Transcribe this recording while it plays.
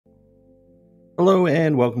Hello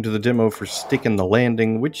and welcome to the demo for Stickin the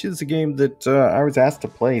Landing, which is a game that I was asked to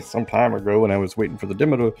play some time ago when I was waiting for the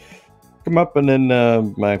demo to come up, and then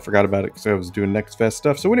I forgot about it because I was doing Next Fest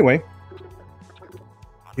stuff. So anyway,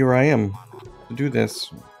 here I am to do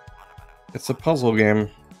this. It's a puzzle game,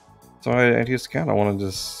 so I just kind of wanted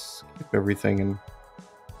to skip everything and...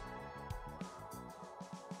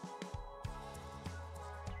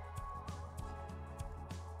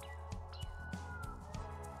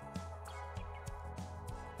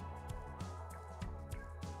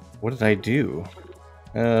 What did I do?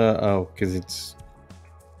 Oh, because it's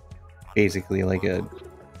basically like a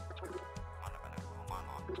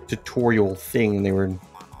tutorial thing, and they were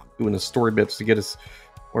doing the story bits to get us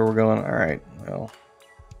where we're going. Alright, well.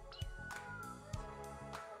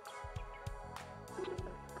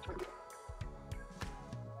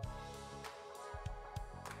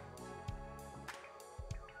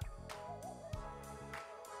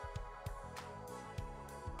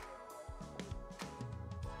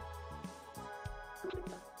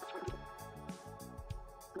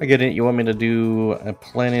 I get it, you want me to do a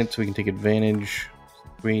planet so we can take advantage.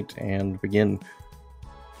 Sweet, and begin.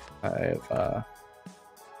 I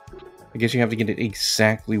guess you have to get it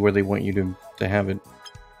exactly where they want you to have it.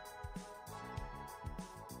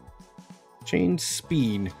 Change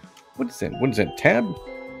speed. What is that? What is that? Tab?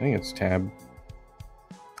 I think it's tab.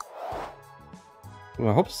 Well,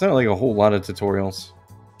 I hope it's not like a whole lot of tutorials.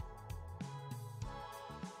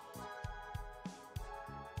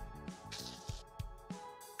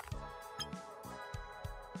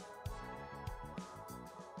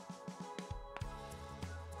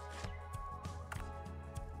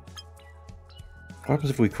 What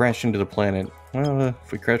happens if we crash into the planet? Well,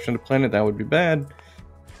 if we crash into the planet, that would be bad.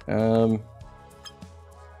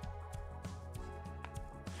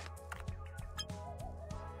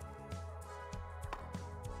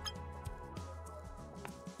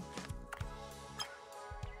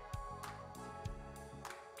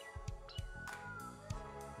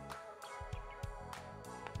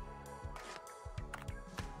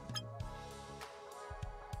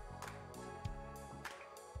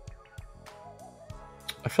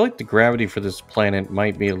 I feel like the gravity for this planet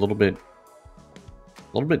might be a little bit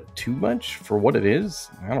too much for what it is.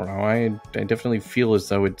 I don't know. I definitely feel as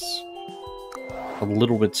though it's a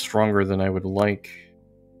little bit stronger than I would like.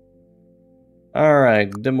 Alright,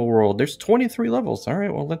 demo world. There's 23 levels.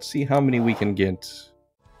 Alright, well, let's see how many we can get.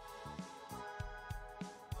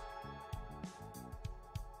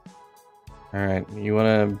 Alright, you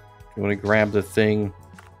wanna grab the thing?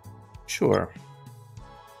 Sure.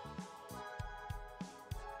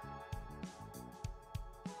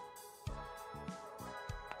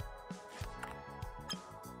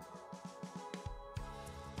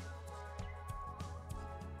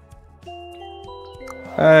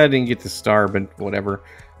 I didn't get the star, but whatever.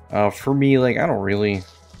 For me, like, I don't really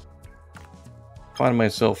find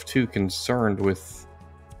myself too concerned with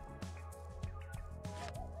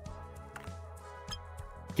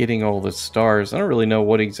getting all the stars. I don't really know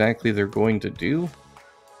what exactly they're going to do.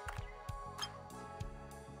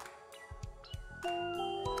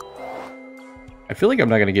 I feel like I'm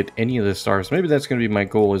not going to get any of the stars. Maybe that's going to be my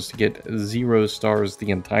goal, is to get 0 stars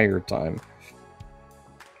the entire time.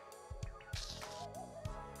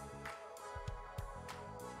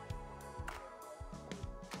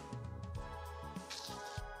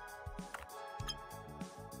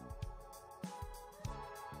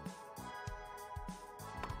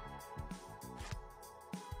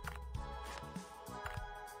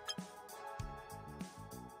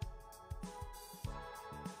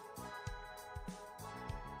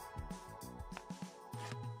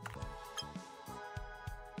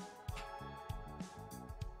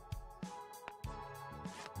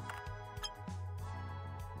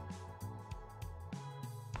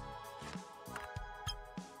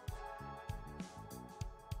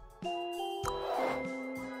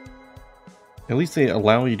 At least they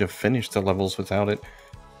allow you to finish the levels without it.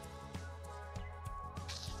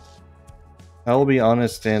 I'll be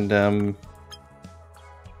honest, and I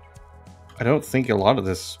don't think a lot of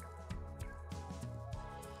this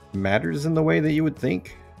matters in the way that you would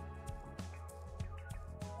think.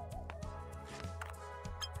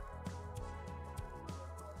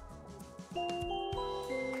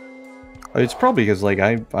 It's probably because, like,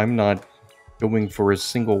 I'm not going for a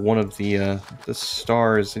single one of the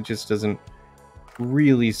stars. It just doesn't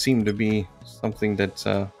really seem to be something that's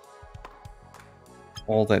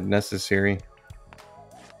all that necessary.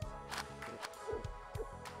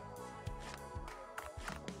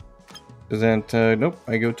 Is that nope,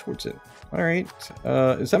 I go towards it. Alright.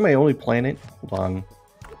 Is that my only planet? Hold on.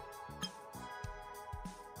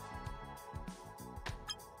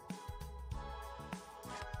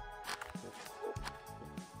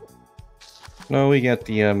 No, we got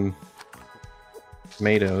the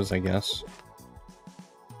tomatoes, I guess.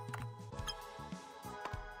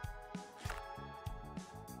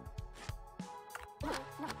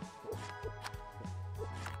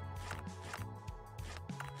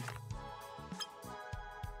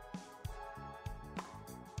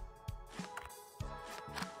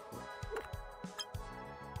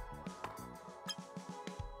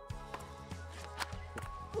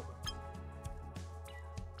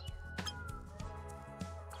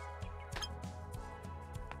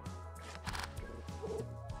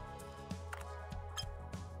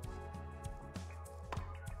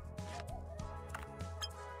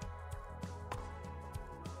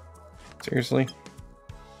 Seriously?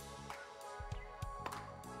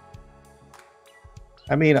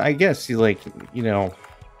 I mean, I guess you like, you know,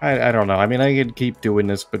 I don't know. I mean, I could keep doing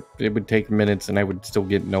this, but it would take minutes and I would still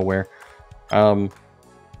get nowhere.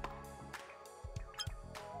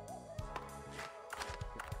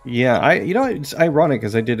 Yeah, you know, it's ironic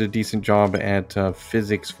because I did a decent job at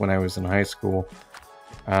physics when I was in high school.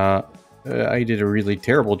 I did a really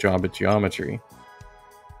terrible job at geometry.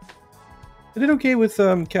 I did okay with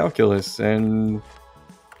calculus and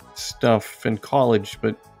stuff in college,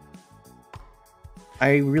 but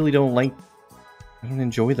I really I don't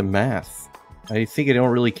enjoy the math. I think I don't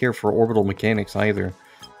really care for orbital mechanics either.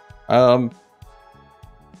 Can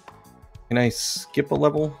I skip a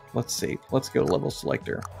level? Let's see. Let's go to level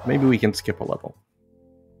selector. Maybe we can skip a level.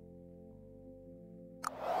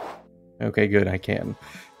 Okay, good, I can.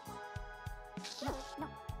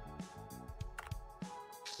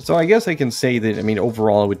 So I guess I can say that, I mean,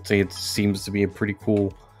 overall I would say it seems to be a pretty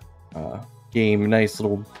cool game. Nice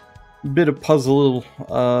little bit of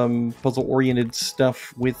puzzle-oriented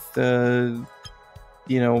stuff with,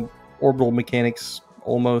 you know, orbital mechanics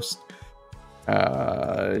almost.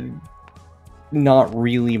 Not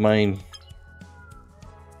really my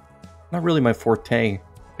forte,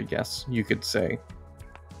 I guess you could say.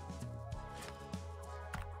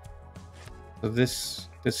 So this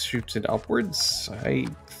shoots it upwards. I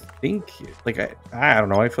think, like, I don't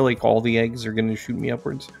know. I feel like all the eggs are going to shoot me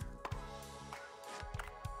upwards.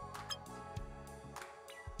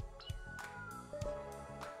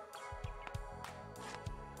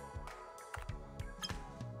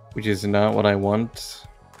 Which is not what I want.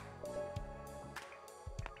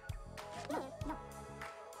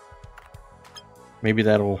 Maybe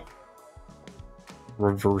that'll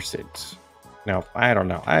reverse it. No, I don't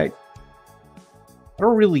know. I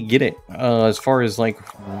don't really get it as far as like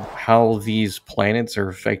how these planets are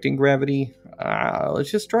affecting gravity.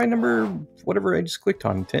 Let's just try number whatever I just clicked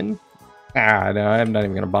on, 10. No, I'm not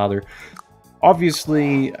even gonna bother.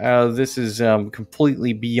 Obviously, this is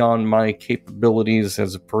completely beyond my capabilities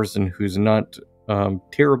as a person who's not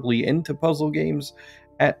terribly into puzzle games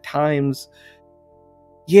at times.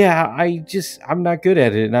 Yeah, I'm not good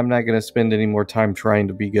at it, and I'm not going to spend any more time trying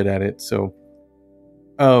to be good at it. So,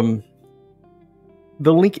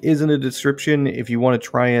 the link is in the description. If you want to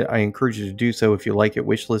try it, I encourage you to do so. If you like it,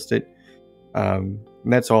 wishlist it.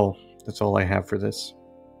 That's all I have for this.